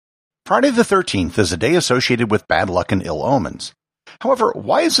Friday the 13th is a day associated with bad luck and ill omens. However,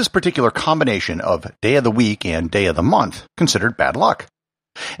 why is this particular combination of day of the week and day of the month considered bad luck?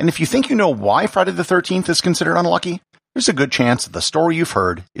 And if you think you know why Friday the 13th is considered unlucky, there's a good chance that the story you've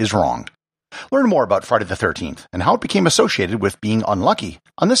heard is wrong. Learn more about Friday the 13th and how it became associated with being unlucky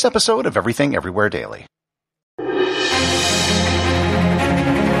on this episode of Everything Everywhere Daily.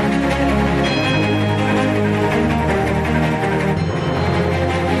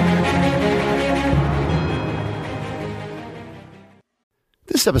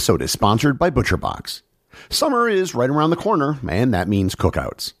 This episode is sponsored by ButcherBox. Summer is right around the corner, and that means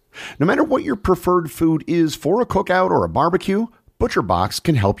cookouts. No matter what your preferred food is for a cookout or a barbecue, ButcherBox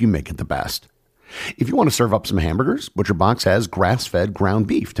can help you make it the best. If you want to serve up some hamburgers, ButcherBox has grass-fed ground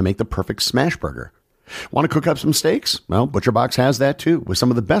beef to make the perfect smash burger. Want to cook up some steaks? Well, ButcherBox has that too, with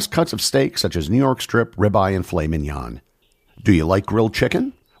some of the best cuts of steak such as New York strip, ribeye, and filet mignon. Do you like grilled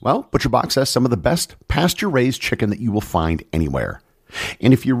chicken? Well, ButcherBox has some of the best pasture-raised chicken that you will find anywhere.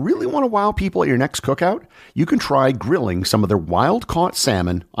 And if you really want to wow people at your next cookout, you can try grilling some of their wild-caught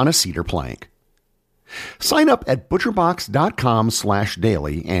salmon on a cedar plank. Sign up at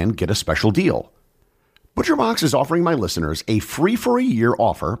butcherbox.com/daily and get a special deal. ButcherBox is offering my listeners a free-for-a-year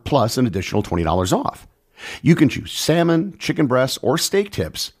offer plus an additional $20 off. You can choose salmon, chicken breasts, or steak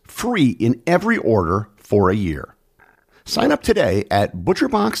tips free in every order for a year. Sign up today at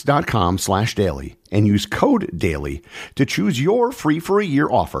butcherbox.com/daily and use code DAILY to choose your free-for-a-year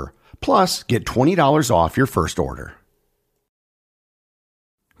offer, plus get $20 off your first order.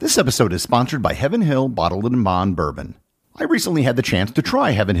 This episode is sponsored by Heaven Hill Bottled & Bond Bourbon. I recently had the chance to try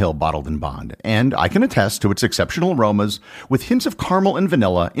Heaven Hill Bottled & Bond, and I can attest to its exceptional aromas with hints of caramel and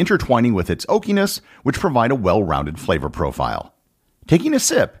vanilla intertwining with its oakiness, which provide a well-rounded flavor profile. Taking a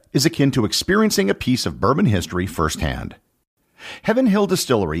sip is akin to experiencing a piece of bourbon history firsthand. Heaven Hill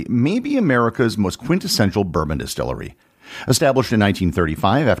Distillery may be America's most quintessential bourbon distillery. Established in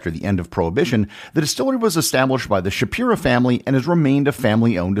 1935 after the end of Prohibition, the distillery was established by the Shapira family and has remained a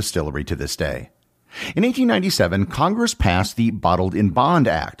family-owned distillery to this day. In 1897, Congress passed the Bottled in Bond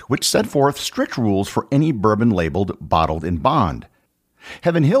Act, which set forth strict rules for any bourbon labeled Bottled in Bond.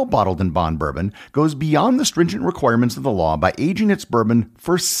 Heaven Hill Bottled in Bond Bourbon goes beyond the stringent requirements of the law by aging its bourbon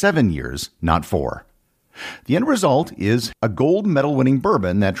for 7 years, not 4. The end result is a gold medal-winning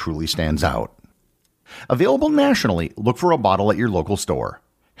bourbon that truly stands out. Available nationally, look for a bottle at your local store.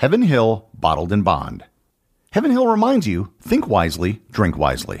 Heaven Hill Bottled in Bond. Heaven Hill reminds you, think wisely, drink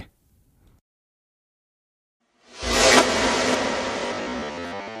wisely.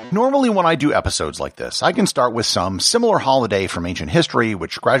 Normally when I do episodes like this, I can start with some similar holiday from ancient history,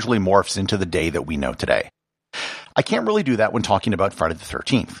 which gradually morphs into the day that we know today. I can't really do that when talking about Friday the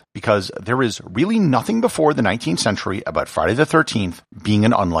 13th, because there is really nothing before the 19th century about Friday the 13th being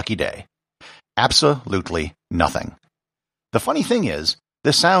an unlucky day. Absolutely nothing. The funny thing is,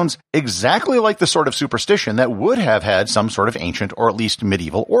 this sounds exactly like the sort of superstition that would have had some sort of ancient or at least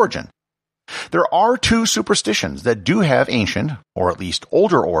medieval origin. There are two superstitions that do have ancient, or at least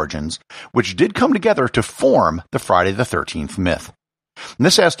older origins, which did come together to form the Friday the 13th myth. And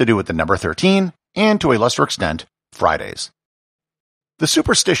this has to do with the number 13, and to a lesser extent, Fridays. The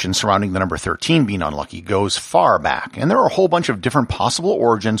superstition surrounding the number 13 being unlucky goes far back, and there are a whole bunch of different possible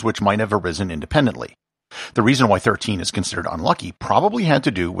origins which might have arisen independently. The reason why 13 is considered unlucky probably had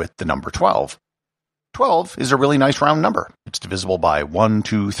to do with the number 12. 12 is a really nice round number. It's divisible by 1,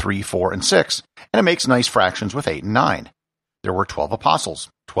 2, 3, 4, and 6, and it makes nice fractions with 8 and 9. There were 12 apostles,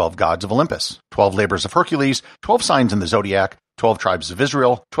 12 gods of Olympus, 12 labors of Hercules, 12 signs in the zodiac, 12 tribes of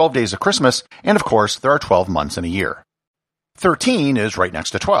Israel, 12 days of Christmas, and of course, there are 12 months in a year. 13 is right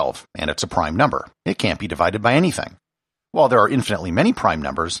next to 12, and it's a prime number. It can't be divided by anything. While there are infinitely many prime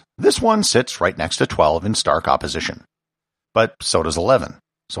numbers, this one sits right next to 12 in stark opposition. But so does 11.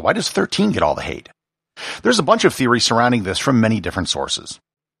 So why does 13 get all the hate? There's a bunch of theories surrounding this from many different sources.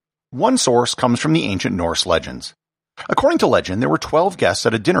 One source comes from the ancient Norse legends. According to legend, there were 12 guests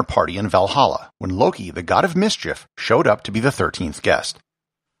at a dinner party in Valhalla when Loki, the god of mischief, showed up to be the 13th guest.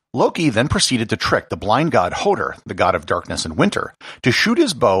 Loki then proceeded to trick the blind god Hoder, the god of darkness and winter, to shoot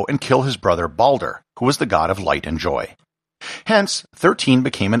his bow and kill his brother Balder, who was the god of light and joy. Hence, 13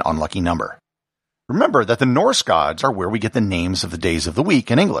 became an unlucky number. Remember that the Norse gods are where we get the names of the days of the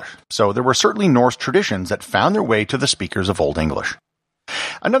week in English, so there were certainly Norse traditions that found their way to the speakers of Old English.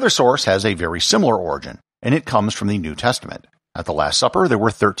 Another source has a very similar origin, and it comes from the New Testament. At the Last Supper, there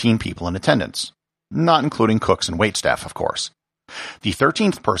were 13 people in attendance, not including cooks and waitstaff, of course. The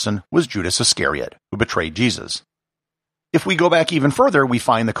 13th person was Judas Iscariot, who betrayed Jesus. If we go back even further, we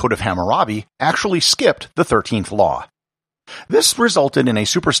find the Code of Hammurabi actually skipped the 13th law. This resulted in a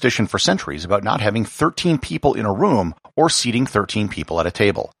superstition for centuries about not having 13 people in a room or seating 13 people at a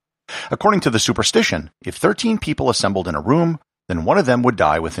table. According to the superstition, if 13 people assembled in a room, then one of them would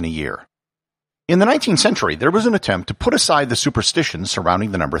die within a year. In the 19th century, there was an attempt to put aside the superstitions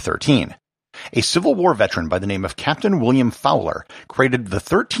surrounding the number 13. A Civil War veteran by the name of Captain William Fowler created the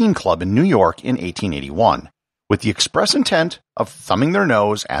 13 Club in New York in 1881, with the express intent of thumbing their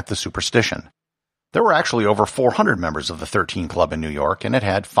nose at the superstition. There were actually over 400 members of the 13 Club in New York, and it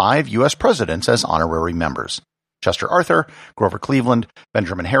had 5 U.S. presidents as honorary members: Chester Arthur, Grover Cleveland,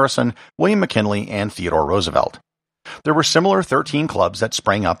 Benjamin Harrison, William McKinley, and Theodore Roosevelt. There were similar 13 clubs that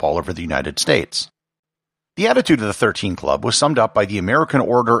sprang up all over the United States. The attitude of the 13 Club was summed up by the American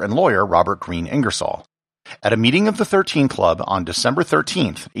orator and lawyer Robert Greene Ingersoll. At a meeting of the 13 Club on December 13,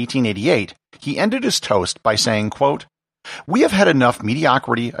 1888, he ended his toast by saying, quote, "We have had enough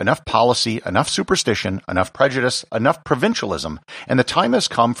mediocrity, enough policy, enough superstition, enough prejudice, enough provincialism, and the time has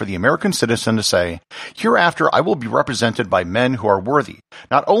come for the American citizen to say, hereafter I will be represented by men who are worthy,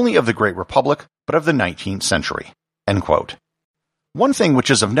 not only of the great republic, but of the 19th century." End quote. One thing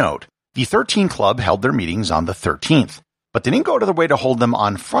which is of note, the 13 Club held their meetings on the 13th, but they didn't go to the way to hold them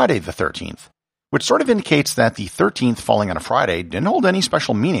on Friday the 13th, which sort of indicates that the 13th falling on a Friday didn't hold any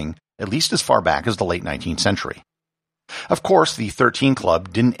special meaning, at least as far back as the late 19th century. Of course, the 13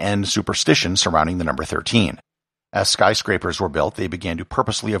 Club didn't end superstition surrounding the number 13. As skyscrapers were built, they began to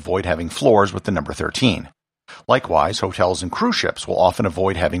purposely avoid having floors with the number 13. Likewise, hotels and cruise ships will often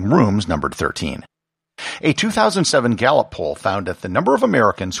avoid having rooms numbered 13. A 2007 Gallup poll found that the number of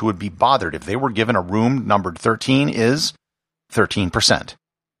Americans who would be bothered if they were given a room numbered 13 is 13%.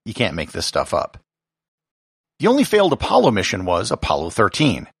 You can't make this stuff up. The only failed Apollo mission was Apollo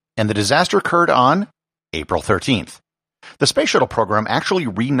 13, and the disaster occurred on April 13th. The Space Shuttle program actually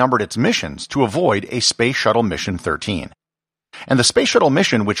renumbered its missions to avoid a Space Shuttle Mission 13. And the Space Shuttle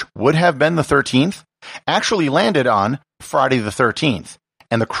mission, which would have been the 13th, actually landed on Friday the 13th,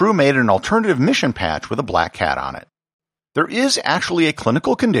 and the crew made an alternative mission patch with a black cat on it. There is actually a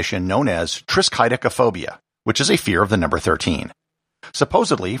clinical condition known as triskaidekaphobia, which is a fear of the number 13.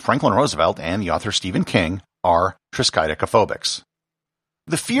 Supposedly, Franklin Roosevelt and the author Stephen King are triskaidekaphobics.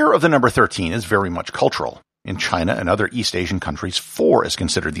 The fear of the number 13 is very much cultural. In China and other East Asian countries, 4 is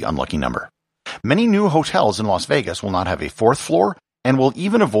considered the unlucky number. Many new hotels in Las Vegas will not have a 4th floor and will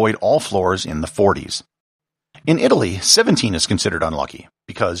even avoid all floors in the 40s. In Italy, 17 is considered unlucky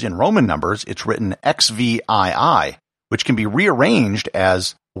because in Roman numbers it's written XVII, which can be rearranged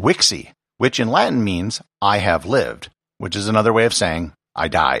as Vixi, which in Latin means I have lived, which is another way of saying I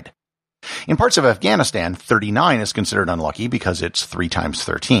died. In parts of Afghanistan, 39 is considered unlucky because it's 3 times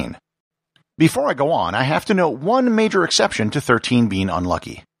 13. Before I go on, I have to note one major exception to 13 being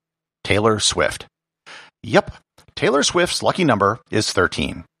unlucky. Taylor Swift. Yep, Taylor Swift's lucky number is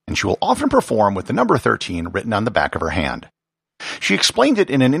 13, and she will often perform with the number 13 written on the back of her hand. She explained it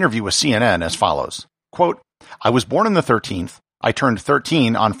in an interview with CNN as follows, quote, "I was born on the 13th. I turned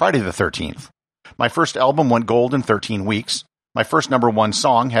 13 on Friday the 13th. My first album went gold in 13 weeks. My first number 1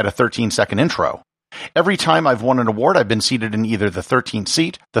 song had a 13-second intro. Every time I've won an award, I've been seated in either the 13th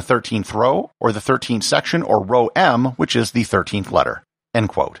seat, the 13th row, or the 13th section, or row M, which is the 13th letter." End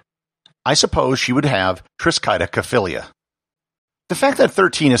quote. I suppose she would have triskaidekaphilia. The fact that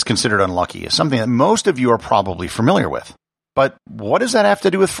 13 is considered unlucky is something that most of you are probably familiar with. But what does that have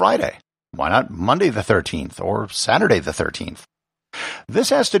to do with Friday? Why not Monday the 13th or Saturday the 13th? This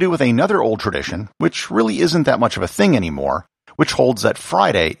has to do with another old tradition, which really isn't that much of a thing anymore, which holds that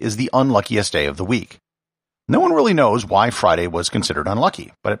Friday is the unluckiest day of the week. No one really knows why Friday was considered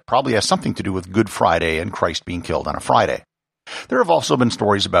unlucky, but it probably has something to do with Good Friday and Christ being killed on a Friday. There have also been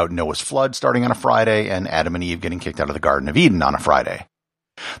stories about Noah's flood starting on a Friday and Adam and Eve getting kicked out of the Garden of Eden on a Friday.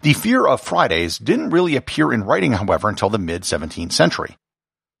 The fear of Fridays didn't really appear in writing, however, until the mid-17th century.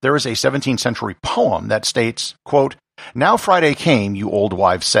 There is a 17th century poem that states, quote, "Now Friday came, you old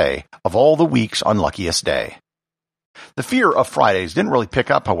wives say, of all the week's unluckiest day." The fear of Fridays didn't really pick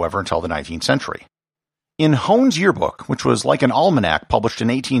up, however, until the 19th century. In Hone's Yearbook, which was like an almanac published in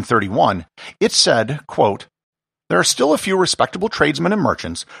 1831, it said, quote, "There are still a few respectable tradesmen and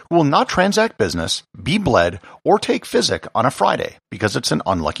merchants who will not transact business, be bled, or take physic on a Friday, because it's an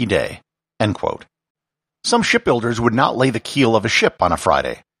unlucky day." End quote. Some shipbuilders would not lay the keel of a ship on a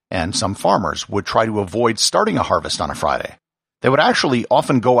Friday, and some farmers would try to avoid starting a harvest on a Friday. They would actually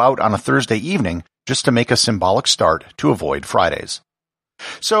often go out on a Thursday evening just to make a symbolic start to avoid Fridays.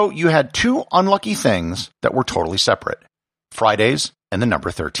 So you had 2 unlucky things that were totally separate: Fridays and the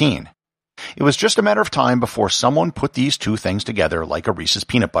number 13. It was just a matter of time before someone put these 2 things together like a Reese's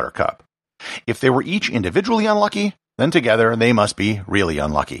peanut butter cup. If they were each individually unlucky, then together they must be really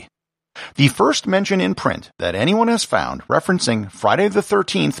unlucky. The first mention in print that anyone has found referencing Friday the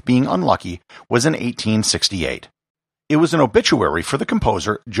 13th being unlucky was in 1868. It was an obituary for the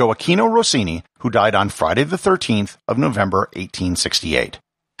composer Gioacchino Rossini, who died on Friday the 13th of November 1868.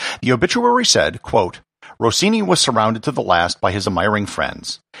 The obituary said, quote, Rossini was surrounded to the last by his admiring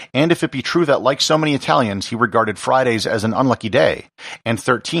friends, and if it be true that like so many Italians he regarded Fridays as an unlucky day, and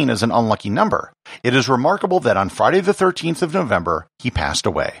 13 as an unlucky number, it is remarkable that on Friday the 13th of November he passed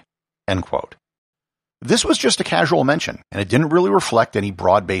away. End quote. This was just a casual mention, and it didn't really reflect any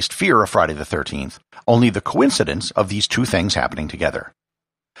broad-based fear of Friday the 13th, only the coincidence of these two things happening together.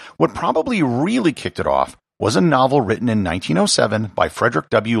 What probably really kicked it off was a novel written in 1907 by Frederick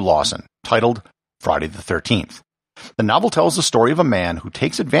W. Lawson, titled Friday the 13th. The novel tells the story of a man who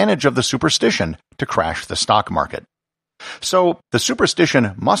takes advantage of the superstition to crash the stock market. So, the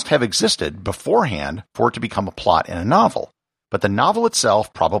superstition must have existed beforehand for it to become a plot in a novel, but the novel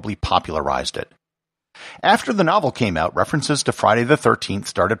itself probably popularized it. After the novel came out, references to Friday the 13th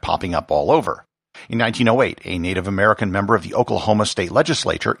started popping up all over. In 1908, a Native American member of the Oklahoma State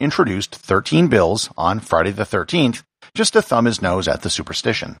Legislature introduced 13 bills on Friday the 13th just to thumb his nose at the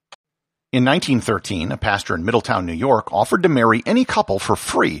superstition. In 1913, a pastor in Middletown, New York, offered to marry any couple for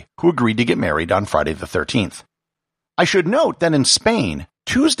free who agreed to get married on Friday the 13th. I should note that in Spain,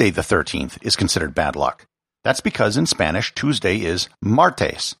 Tuesday the 13th is considered bad luck. That's because in Spanish, Tuesday is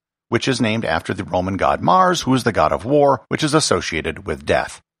Martes, which is named after the Roman god Mars, who is the god of war, which is associated with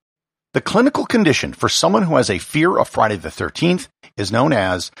death. The clinical condition for someone who has a fear of Friday the 13th is known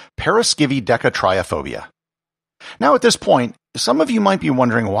as paraskevidekatriaphobia. Now at this point, some of you might be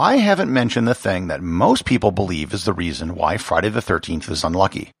wondering why I haven't mentioned the thing that most people believe is the reason why Friday the 13th is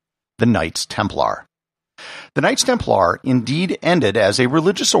unlucky: the Knights Templar. The Knights Templar indeed ended as a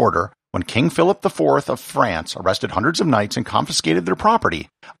religious order when King Philip IV of France arrested hundreds of knights and confiscated their property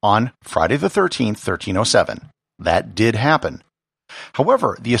on Friday the 13th, 1307. That did happen.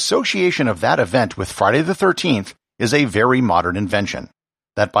 However, the association of that event with Friday the 13th is a very modern invention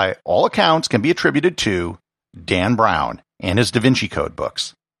that by all accounts can be attributed to Dan Brown and his Da Vinci Code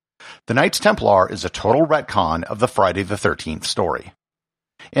books. The Knights Templar is a total retcon of the Friday the 13th story.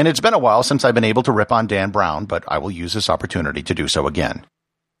 And it's been a while since I've been able to rip on Dan Brown, but I will use this opportunity to do so again.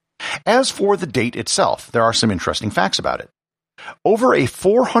 As for the date itself, there are some interesting facts about it. Over a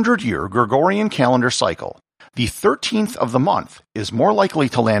 400-year Gregorian calendar cycle, the 13th of the month is more likely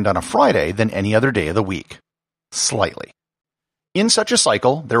to land on a Friday than any other day of the week. Slightly. In such a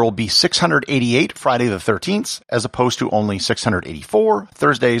cycle, there will be 688 Friday the 13th as opposed to only 684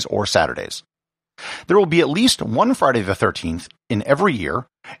 Thursdays or Saturdays. There will be at least one Friday the 13th in every year,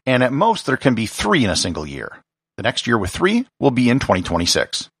 and at most there can be 3 in a single year. The next year with 3 will be in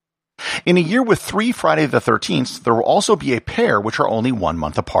 2026. In a year with 3 Friday the 13th, there will also be a pair which are only 1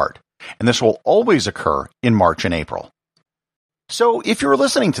 month apart, and this will always occur in March and April. So if you're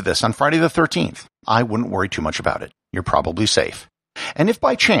listening to this on Friday the 13th, I wouldn't worry too much about it. You're probably safe. And if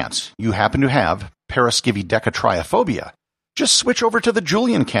by chance you happen to have paraskevidekatriaphobia, just switch over to the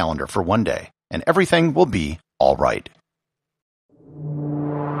Julian calendar for one day, and everything will be all right.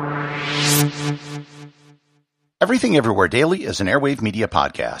 Everything Everywhere Daily is an Airwave Media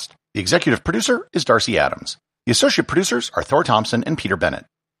podcast. The executive producer is Darcy Adams. The associate producers are Thor Thompson and Peter Bennett.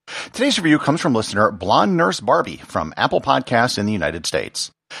 Today's review comes from listener Blonde Nurse Barbie from Apple Podcasts in the United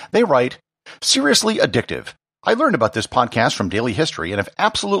States. They write, "Seriously addictive. I learned about this podcast from Daily History and have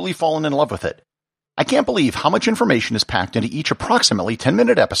absolutely fallen in love with it. I can't believe how much information is packed into each approximately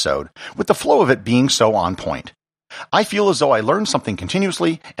 10-minute episode, with the flow of it being so on point. I feel as though I learn something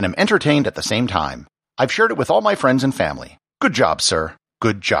continuously and am entertained at the same time. I've shared it with all my friends and family. Good job, sir.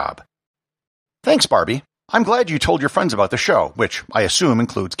 Good job." Thanks, Barbie. I'm glad you told your friends about the show, which I assume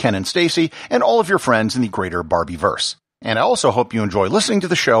includes Ken and Stacy and all of your friends in the greater Barbie-verse. And I also hope you enjoy listening to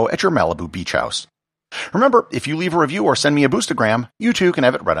the show at your Malibu beach house. Remember, if you leave a review or send me a Boostagram, you too can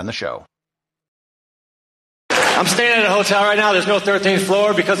have it read on the show. I'm staying at a hotel right now. There's no 13th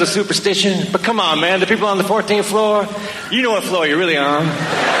floor because of superstition. But come on, man. The people on the 14th floor, you know what floor you're really on.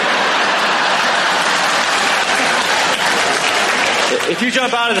 If you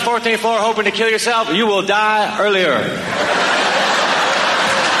jump out of the 14th floor hoping to kill yourself, you will die earlier.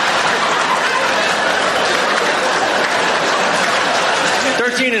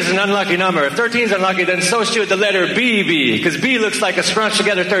 Thirteen is an unlucky number. If 13 is unlucky, then so should the letter B be, because B looks like a scrunched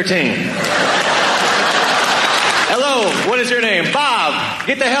together 13. Hello, what is your name? Bob.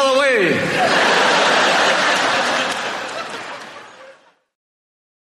 Get the hell away.